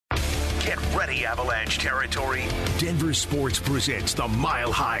Get ready, Avalanche territory. Denver Sports presents the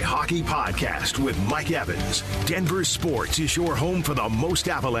Mile High Hockey Podcast with Mike Evans. Denver Sports is your home for the most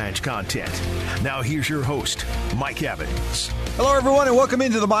Avalanche content. Now here's your host, Mike Evans. Hello, everyone, and welcome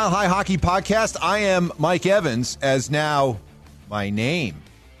into the Mile High Hockey Podcast. I am Mike Evans, as now my name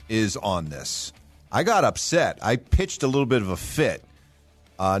is on this. I got upset. I pitched a little bit of a fit.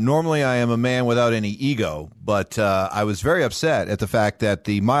 Normally, I am a man without any ego, but I was very upset at the fact that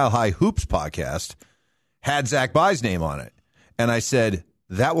the Mile High Hoops podcast had Zach Bye's name on it. And I said,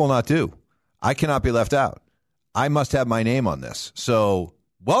 that will not do. I cannot be left out. I must have my name on this. So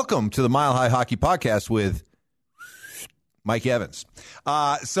welcome to the Mile High Hockey Podcast with Mike Evans.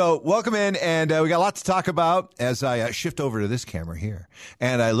 So welcome in, and we got a lot to talk about as I shift over to this camera here,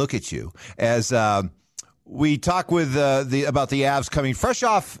 and I look at you as we talk with about the Avs coming fresh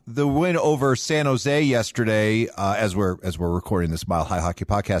off the win over San Jose yesterday. As we're recording this Mile High Hockey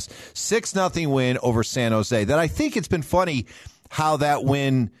Podcast, 6-0 win over San Jose. That I think it's been funny how that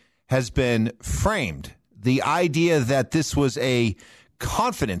win has been framed. The idea that this was a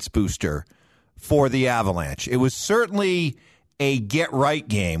confidence booster for the Avalanche. It was certainly a get-right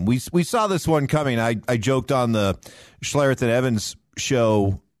game. We saw this one coming. I joked on the Schlereth and Evans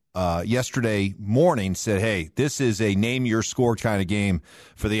show yesterday morning, said, hey, this is a name-your-score kind of game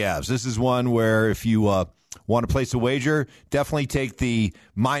for the Avs. This is one where if you want to place a wager, definitely take the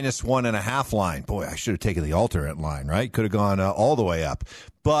 -1.5 line. Boy, I should have taken the alternate line, right? Could have gone all the way up.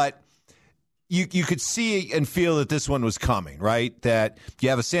 But you could see and feel that this one was coming, right? That you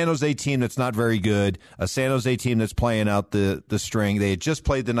have a San Jose team that's not very good, a San Jose team that's playing out the string. They had just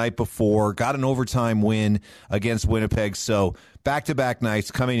played the night before, got an overtime win against Winnipeg. So back-to-back nights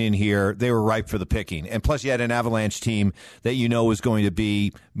coming in here, they were ripe for the picking. And plus you had an Avalanche team that you know was going to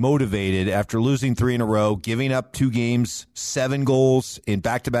be motivated after losing 3 in a row, giving up 2 games, 7 goals in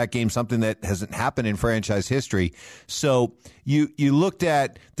back-to-back games, something that hasn't happened in franchise history. So you looked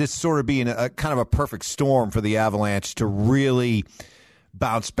at this sort of being a kind of a perfect storm for the Avalanche to really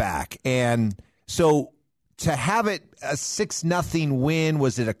bounce back. And so to have it a 6-0 win,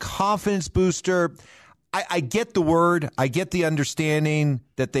 was it a confidence booster? I get the word. I get the understanding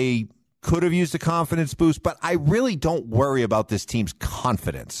that they could have used a confidence boost, but I really don't worry about this team's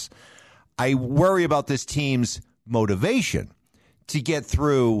confidence. I worry about this team's motivation to get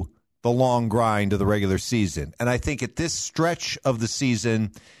through the long grind of the regular season. And I think at this stretch of the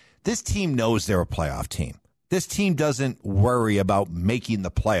season, this team knows they're a playoff team. This team doesn't worry about making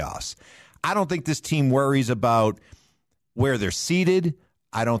the playoffs. I don't think this team worries about where they're seated.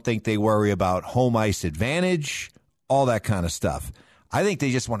 I don't think they worry about home ice advantage, all that kind of stuff. I think they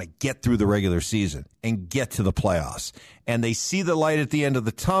just want to get through the regular season and get to the playoffs. And they see the light at the end of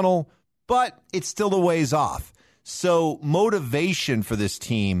the tunnel, but it's still a ways off. So motivation for this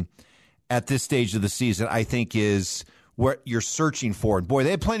team at this stage of the season, I think, is what you're searching for. And boy,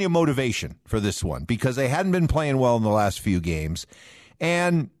 they had plenty of motivation for this one because they hadn't been playing well in the last few games.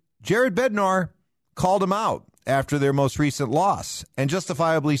 And Jared Bednar called them out after their most recent loss, and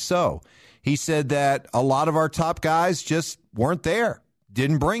justifiably so. He said that a lot of our top guys just weren't there,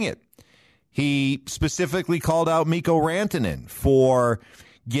 didn't bring it. He specifically called out Mikko Rantanen for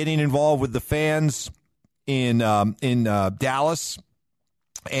getting involved with the fans in Dallas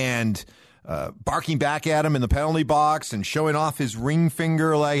and barking back at him in the penalty box and showing off his ring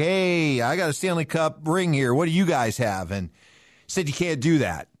finger like, hey, I got a Stanley Cup ring here. What do you guys have? And said you can't do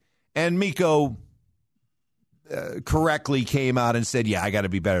that. And Mikko correctly came out and said, yeah, I got to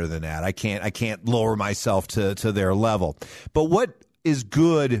be better than that. I can't lower myself to their level. But what is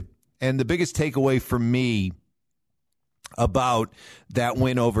good, and the biggest takeaway for me about that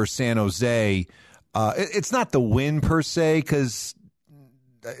win over San Jose, it's not the win per se, because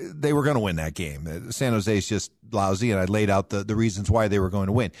they were going to win that game. San Jose is just lousy, and I laid out the reasons why they were going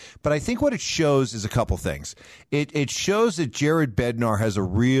to win. But I think what it shows is a couple things. It shows that Jared Bednar has a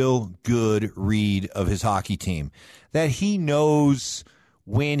real good read of his hockey team, that he knows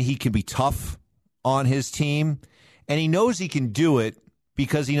when he can be tough on his team, and he knows he can do it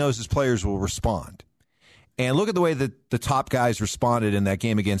because he knows his players will respond. And look at the way that the top guys responded in that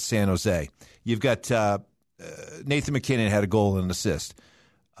game against San Jose. You've got Nathan MacKinnon had a goal and an assist.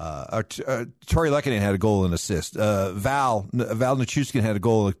 Tori Lehkonen had a goal and assist. Val Nichushkin had a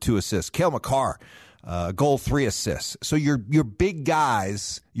goal and 2 assists. Cale Makar, goal, 3 assists. So your big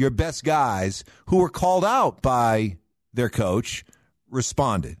guys, your best guys who were called out by their coach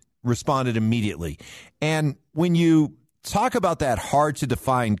responded immediately. And when you talk about that hard to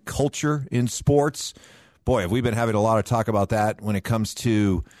define culture in sports, boy, have we been having a lot of talk about that when it comes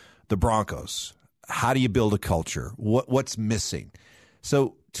to the Broncos. How do you build a culture? What's missing?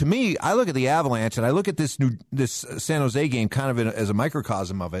 So to me, I look at the Avalanche and I look at this San Jose game kind of as a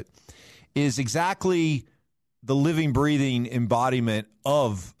microcosm of it, is exactly the living, breathing embodiment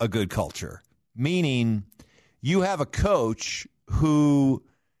of a good culture. Meaning you have a coach who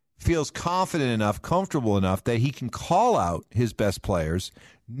feels confident enough, comfortable enough that he can call out his best players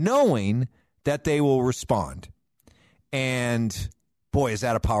knowing that they will respond. And boy, is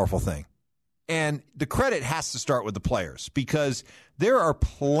that a powerful thing. And the credit has to start with the players because there are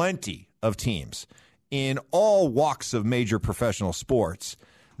plenty of teams in all walks of major professional sports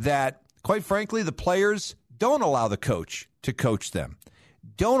that, quite frankly, the players don't allow the coach to coach them,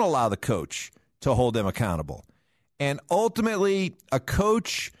 don't allow the coach to hold them accountable. And ultimately, a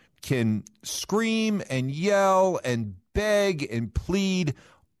coach can scream and yell and beg and plead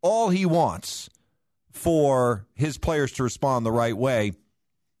all he wants for his players to respond the right way.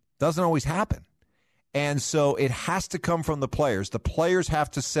 Doesn't always happen. And so it has to come from the players. The players have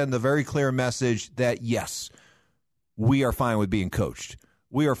to send a very clear message that, yes, we are fine with being coached.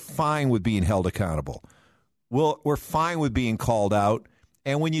 We are fine with being held accountable. We're fine with being called out.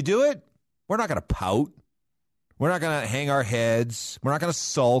 And when you do it, we're not going to pout. We're not going to hang our heads. We're not going to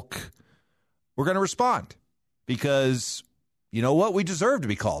sulk. We're going to respond because, you know what? We deserve to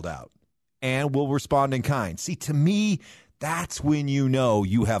be called out, and we'll respond in kind. See, to me, that's when you know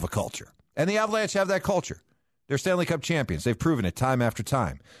you have a culture. And the Avalanche have that culture. They're Stanley Cup champions. They've proven it time after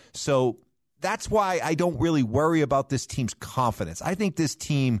time. So that's why I don't really worry about this team's confidence. I think this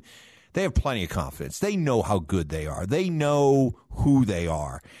team, they have plenty of confidence. They know how good they are. They know who they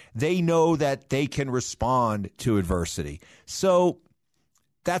are. They know that they can respond to adversity. So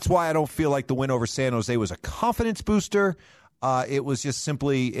that's why I don't feel like the win over San Jose was a confidence booster. It was just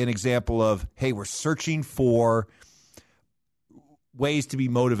simply an example of, hey, we're searching for ways to be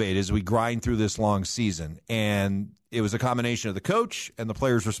motivated as we grind through this long season. And it was a combination of the coach and the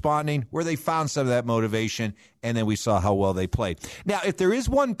players responding where they found some of that motivation, and then we saw how well they played. Now, if there is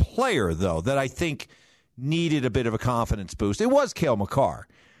one player, though, that I think needed a bit of a confidence boost, it was Cale Makar.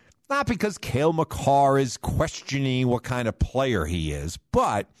 Not because Cale Makar is questioning what kind of player he is,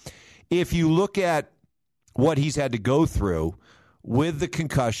 but if you look at what he's had to go through with the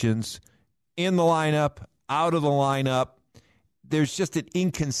concussions, in the lineup, out of the lineup, there's just an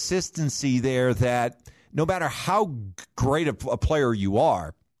inconsistency there that no matter how great a player you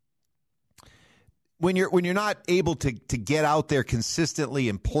are, when you're not able to get out there consistently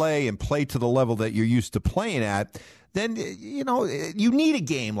and play to the level that you're used to playing at, then you need a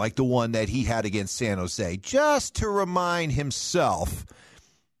game like the one that he had against San Jose just to remind himself,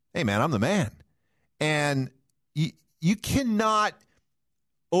 hey man, I'm the man. And you cannot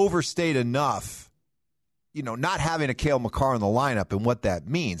overstate enough, not having a Cale Makar in the lineup and what that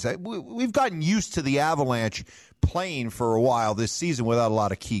means. We've gotten used to the Avalanche playing for a while this season without a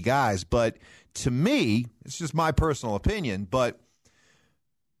lot of key guys. But to me, it's just my personal opinion, but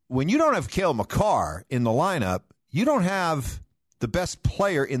when you don't have Cale Makar in the lineup, you don't have the best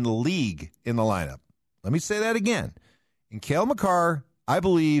player in the league in the lineup. Let me say that again. In Cale Makar, I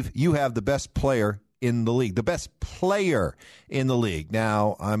believe you have the best player in the league, the best player in the league.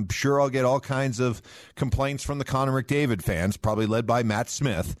 Now, I'm sure I'll get all kinds of complaints from the Connor McDavid fans, probably led by Matt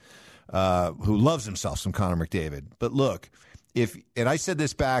Smith, who loves himself some Connor McDavid. But look, and I said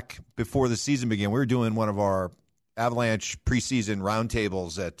this back before the season began, we were doing one of our Avalanche preseason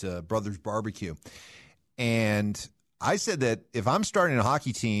roundtables at Brothers Barbecue. And I said that if I'm starting a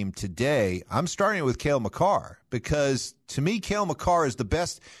hockey team today, I'm starting it with Cale Makar because to me, Cale Makar is the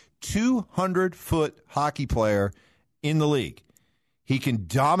best 200-foot hockey player in the league. He can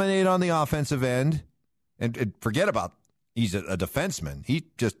dominate on the offensive end, and forget about he's a defenseman.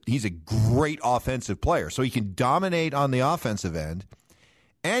 He's a great offensive player, so he can dominate on the offensive end,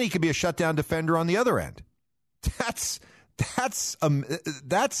 and he can be a shutdown defender on the other end. That's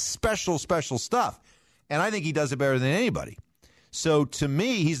special stuff, and I think he does it better than anybody. So to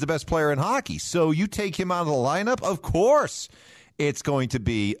me, he's the best player in hockey. So you take him out of the lineup, of course it's going to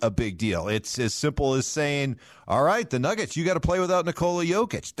be a big deal. It's as simple as saying, all right, the Nuggets, you got to play without Nikola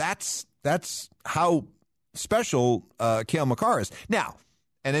Jokic. That's how special Cale Makar is. Now,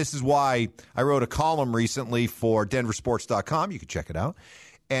 and this is why I wrote a column recently for denversports.com. You can check it out.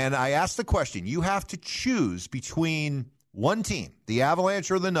 And I asked the question, you have to choose between one team, the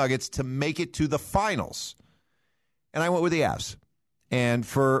Avalanche or the Nuggets, to make it to the finals. And I went with the Avs. And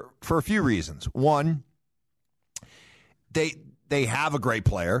for a few reasons. One, they have a great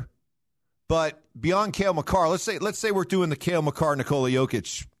player, but beyond Cale Makar, let's say we're doing the Cale Makar Nikola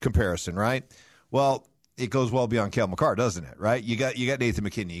Jokic comparison, right? Well, it goes well beyond Cale Makar, doesn't it? Right? You got Nathan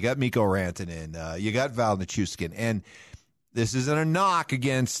McKinney, you got Mikko Rantanen, you got Val Nichushkin, and this isn't a knock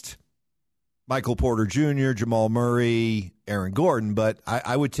against Michael Porter Jr., Jamal Murray, Aaron Gordon, but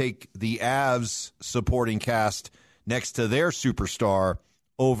I would take the Avs supporting cast next to their superstar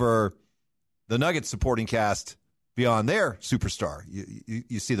over the Nuggets supporting cast beyond their superstar.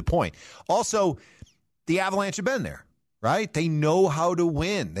 You see the point. Also, the Avalanche have been there, right? They know how to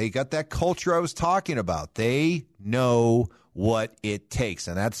win. They got that culture I was talking about. They know what it takes,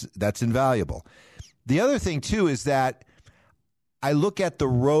 and that's invaluable. The other thing, too, is that I look at the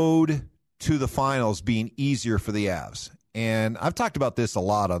road to the finals being easier for the Avs. And I've talked about this a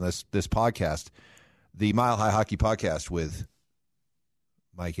lot on this podcast, the Mile High Hockey Podcast with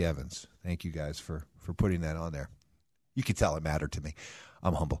Mike Evans. Thank you guys for putting that on there. You can tell it mattered to me.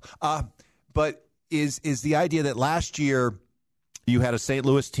 I'm humble. But is the idea that last year you had a St.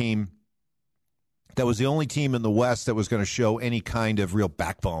 Louis team that was the only team in the West that was going to show any kind of real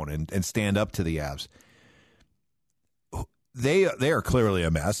backbone and stand up to the Avs. They are clearly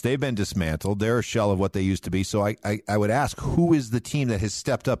a mess. They've been dismantled. They're a shell of what they used to be. So I would ask, who is the team that has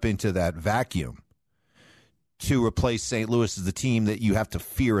stepped up into that vacuum to replace St. Louis as the team that you have to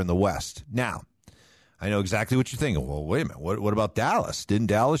fear in the West? Now, I know exactly what you're thinking. Well, wait a minute. What about Dallas? Didn't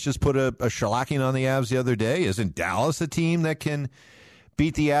Dallas just put a shellacking on the Avs the other day? Isn't Dallas a team that can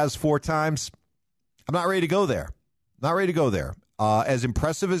beat the Avs 4 times? I'm not ready to go there. As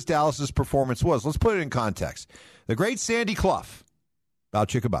impressive as Dallas's performance was, let's put it in context. The great Sandy Clough, Bao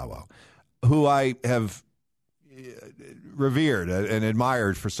Chikabawo, who I have revered and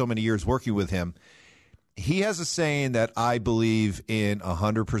admired for so many years working with him, he has a saying that I believe in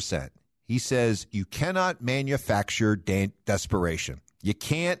 100%. He says, you cannot manufacture desperation. You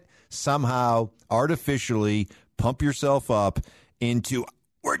can't somehow artificially pump yourself up into,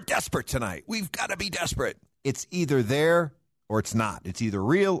 we're desperate tonight. We've got to be desperate. It's either there or it's not. It's either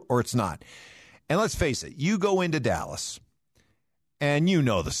real or it's not. And let's face it, you go into Dallas, and you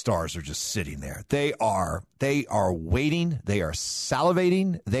know the Stars are just sitting there. They are waiting. They are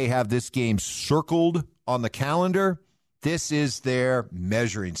salivating. They have this game circled on the calendar. This is their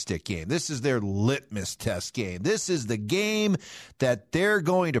measuring stick game. This is their litmus test game. This is the game that they're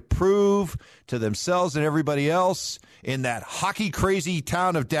going to prove to themselves and everybody else in that hockey-crazy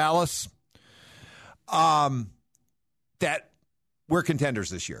town of Dallas that we're contenders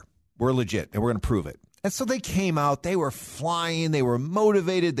this year. We're legit, and we're going to prove it. And so they came out. They were flying. They were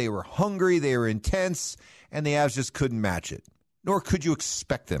motivated. They were hungry. They were intense, and the Avs just couldn't match it, nor could you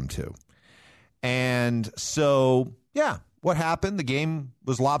expect them to. And so, yeah, what happened? The game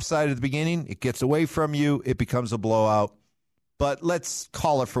was lopsided at the beginning. It gets away from you. It becomes a blowout. But let's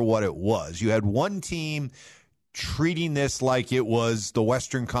call it for what it was. You had one team treating this like it was the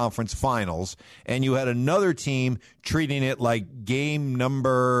Western Conference Finals, and you had another team treating it like game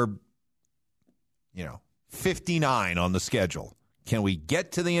number 59 on the schedule. Can we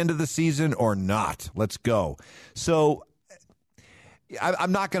get to the end of the season or not? Let's go. So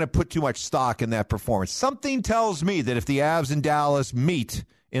I'm not going to put too much stock in that performance. Something tells me that if the Avs and Dallas meet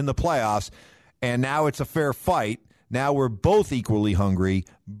in the playoffs, and now it's a fair fight, now we're both equally hungry,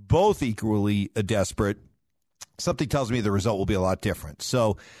 both equally desperate, something tells me the result will be a lot different.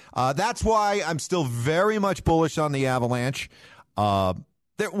 So that's why I'm still very much bullish on the Avalanche.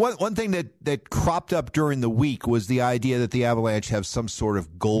 One thing that cropped up during the week was the idea that the Avalanche have some sort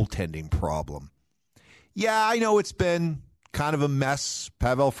of goaltending problem. Yeah, I know it's been kind of a mess.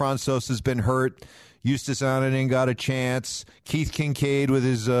 Pavel Francouz has been hurt. Justus Annunen got a chance. Keith Kincaid with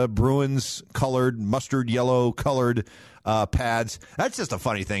his Bruins-colored, mustard yellow-colored pads. That's just a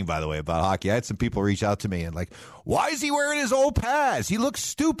funny thing, by the way, about hockey. I had some people reach out to me and like, why is he wearing his old pads? He looks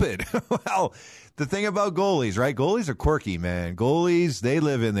stupid. Well, the thing about goalies, right? Goalies are quirky, man. Goalies, they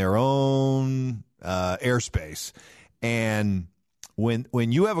live in their own airspace. And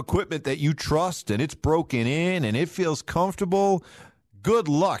when you have equipment that you trust and it's broken in and it feels comfortable, good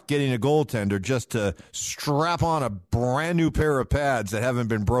luck getting a goaltender just to strap on a brand new pair of pads that haven't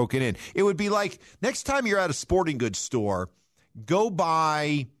been broken in. It would be like next time you're at a sporting goods store, go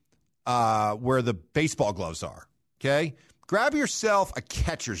by where the baseball gloves are, okay? Grab yourself a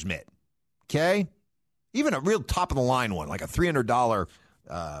catcher's mitt, okay? Even a real top-of-the-line one, like a $300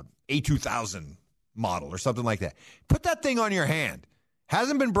 A2000 model or something like that. Put that thing on your hand.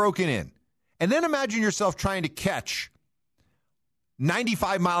 Hasn't been broken in. And then imagine yourself trying to catch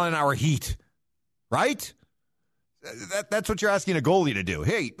 95-mile-an-hour heat, right? That's what you're asking a goalie to do.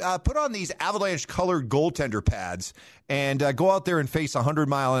 Hey, put on these Avalanche-colored goaltender pads and go out there and face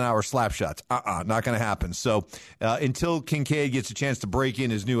 100-mile-an-hour slap shots. Not going to happen. So until Kincaid gets a chance to break in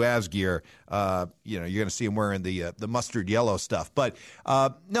his new Avs gear, you're going to see him wearing the mustard yellow stuff. But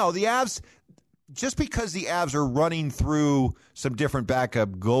no, the Avs, just because the Avs are running through some different backup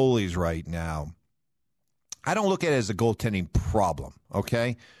goalies right now, I don't look at it as a goaltending problem,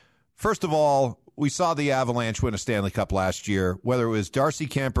 okay? First of all, we saw the Avalanche win a Stanley Cup last year, whether it was Darcy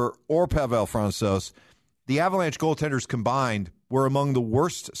Kemper or Pavel Francouz. The Avalanche goaltenders combined were among the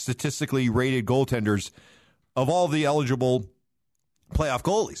worst statistically rated goaltenders of all the eligible playoff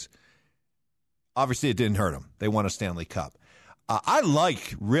goalies. Obviously, it didn't hurt them. They won a Stanley Cup. I'm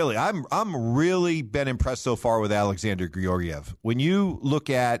really been impressed so far with Alexander Georgiev. When you look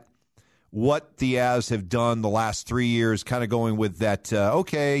at what the Avs have done the last 3 years, kind of going with that,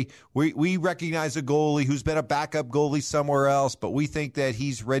 we recognize a goalie who's been a backup goalie somewhere else, but we think that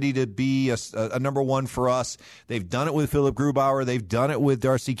he's ready to be a number one for us. They've done it with Philip Grubauer. They've done it with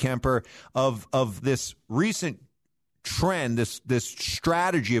Darcy Kemper. Of this recent trend, this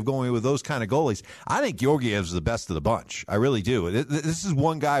strategy of going with those kind of goalies, I think Georgiev's the best of the bunch. I really do. This is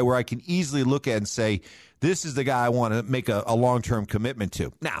one guy where I can easily look at and say, this is the guy I want to make a long-term commitment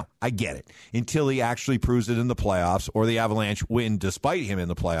to. Now, I get it. Until he actually proves it in the playoffs or the Avalanche win despite him in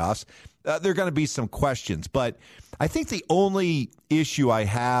the playoffs, there are going to be some questions. But I think the only issue I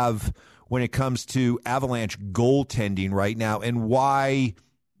have when it comes to Avalanche goaltending right now and why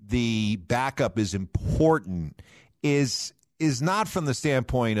the backup is important is not from the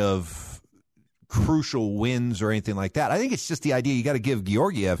standpoint of crucial wins or anything like that. I think it's just the idea you got to give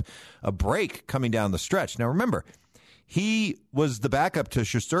Georgiev a break coming down the stretch. Now, remember, he was the backup to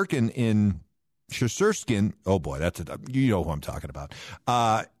Shesterkin. Oh, boy, you know who I'm talking about,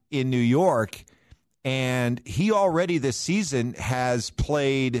 in New York. And he already this season has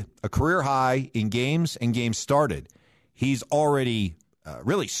played a career high in games and games started. He's already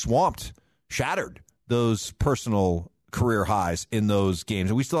really shattered those personal career highs in those games.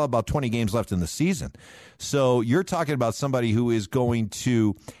 And we still have about 20 games left in the season. So you're talking about somebody who is going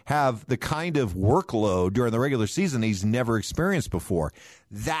to have the kind of workload during the regular season he's never experienced before.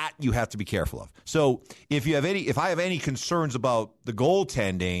 That you have to be careful of. So if I have any concerns about the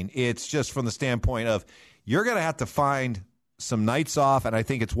goaltending, it's just from the standpoint of you're going to have to find some nights off. And I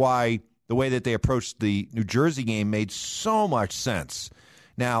think it's why the way that they approached the New Jersey game made so much sense.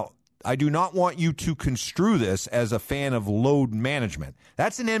 Now, I do not want you to construe this as a fan of load management.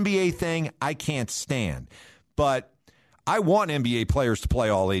 That's an NBA thing I can't stand. But I want NBA players to play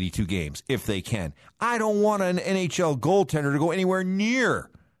all 82 games if they can. I don't want an NHL goaltender to go anywhere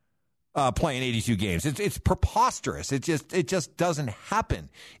near playing 82 games. It's preposterous. It just doesn't happen.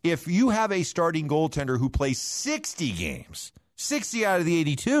 If you have a starting goaltender who plays 60 games, 60 out of the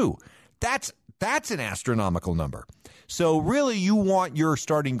 82, that's an astronomical number. So really, you want your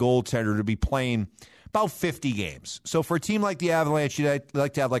starting goaltender to be playing about 50 games. So for a team like the Avalanche, you'd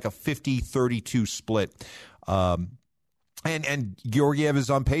like to have like a 50-32 split. And Georgiev is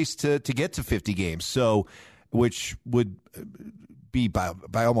on pace to get to 50 games, so which would be by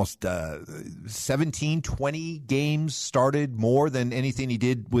almost 17, 20 games started more than anything he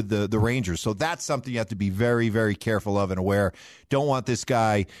did with the Rangers. So that's something you have to be very, very careful of and aware. Don't want this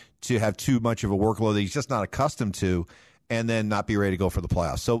guy to have too much of a workload that he's just not accustomed to and then not be ready to go for the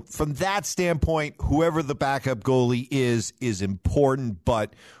playoffs. So from that standpoint, whoever the backup goalie is important,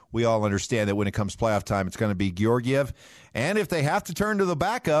 but we all understand that when it comes playoff time, it's going to be Georgiev. And if they have to turn to the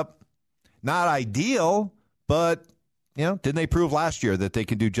backup, not ideal, but didn't they prove last year that they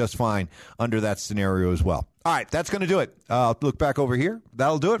can do just fine under that scenario as well? All right, that's going to do it. I'll look back over here.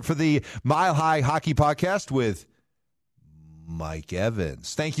 That'll do it for the Mile High Hockey Podcast with Mike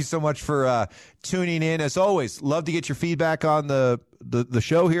Evans. Thank you so much for tuning in. As always, love to get your feedback on the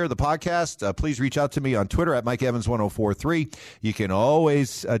show here, the podcast. Please reach out to me on Twitter at Mike Evans 1043. You can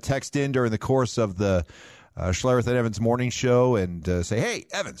always text in during the course of the Schlereth and Evans morning show and say, hey,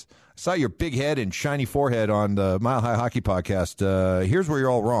 Evans, I saw your big head and shiny forehead on the Mile High Hockey Podcast. Here's where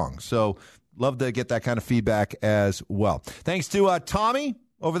you're all wrong. So love to get that kind of feedback as well. Thanks to Tommy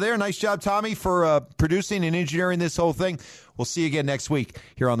over there. Nice job, Tommy, for producing and engineering this whole thing. We'll see you again next week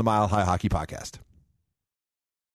here on the Mile High Hockey Podcast.